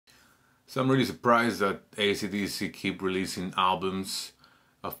So I'm really surprised that AC/DC keep releasing albums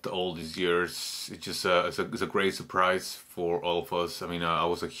after all these years. It's just it's a great surprise for all of us. I mean, I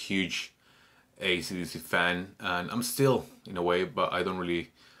was a huge AC/DC fan, and I'm still in a way, but I don't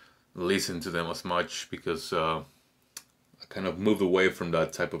really listen to them as much because I kind of moved away from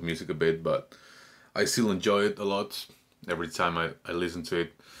that type of music a bit. But I still enjoy it a lot every time I listen to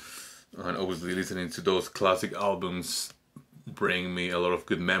it, and obviously listening to those classic albums bring me a lot of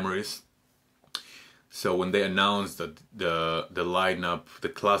good memories. So when they announced that the lineup, the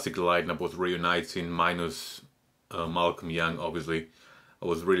classic lineup, was reuniting minus Malcolm Young, obviously, I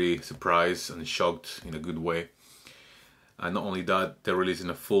was really surprised and shocked in a good way. And not only that, they're releasing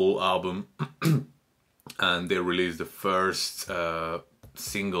a full album, and they released the first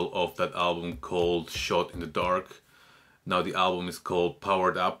single of that album called "Shot in the Dark." Now the album is called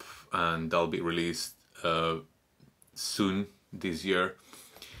 "Powered Up," and that'll be released soon this year.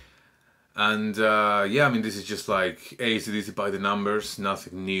 And yeah, I mean, this is just like AC/DC by the numbers,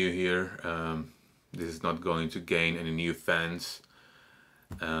 nothing new here. This is not going to gain any new fans,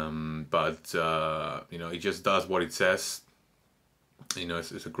 but you know, it just does what it says. You know,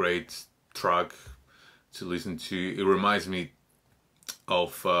 it's a great track to listen to. It reminds me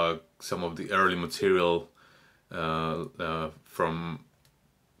of some of the early material from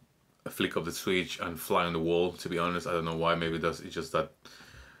A Flick of the Switch and Fly on the Wall. To be honest, I don't know why. Maybe it's just that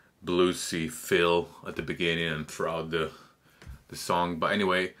bluesy feel at the beginning and throughout the song. But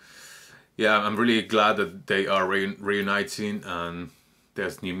anyway, yeah, I'm really glad that they are reuniting and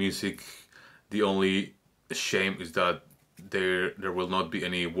there's new music. The only shame is that there will not be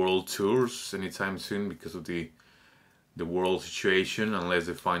any world tours anytime soon because of the world situation, unless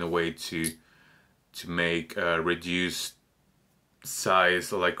they find a way to make reduced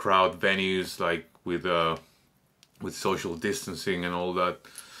size, like crowd venues, like with social distancing and all that.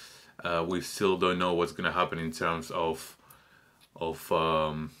 We still don't know what's going to happen in terms of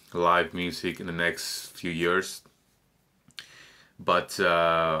live music in the next few years. But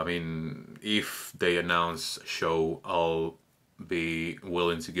I mean, if they announce a show, I'll be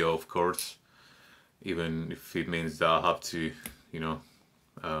willing to go, of course, even if it means that I'll have to, you know,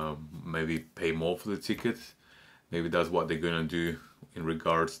 maybe pay more for the ticket. Maybe that's what they're gonna do in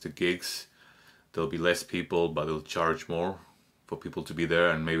regards to gigs. There'll be less people, but they'll charge more for people to be there,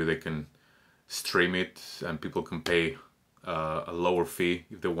 and maybe they can stream it and people can pay a lower fee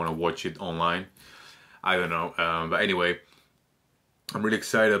if they want to watch it online. I don't know, but anyway, I'm really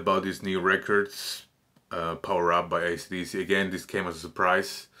excited about these new records, Power Up by AC/DC. Again, this came as a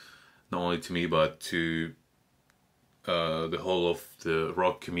surprise, not only to me but to the whole of the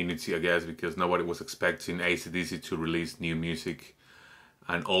rock community, I guess, because nobody was expecting AC/DC to release new music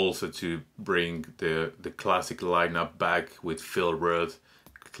and also to bring the classic lineup back with Phil Rudd,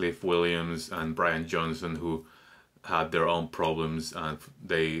 Cliff Williams and Brian Johnson, who had their own problems and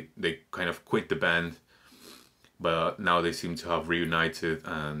they kind of quit the band, but now they seem to have reunited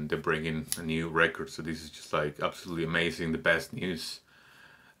and they're bringing a new record. So this is just like absolutely amazing, the best news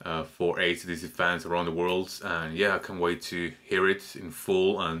for AC/DC fans around the world. And yeah, I can't wait to hear it in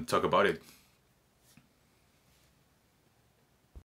full and talk about it.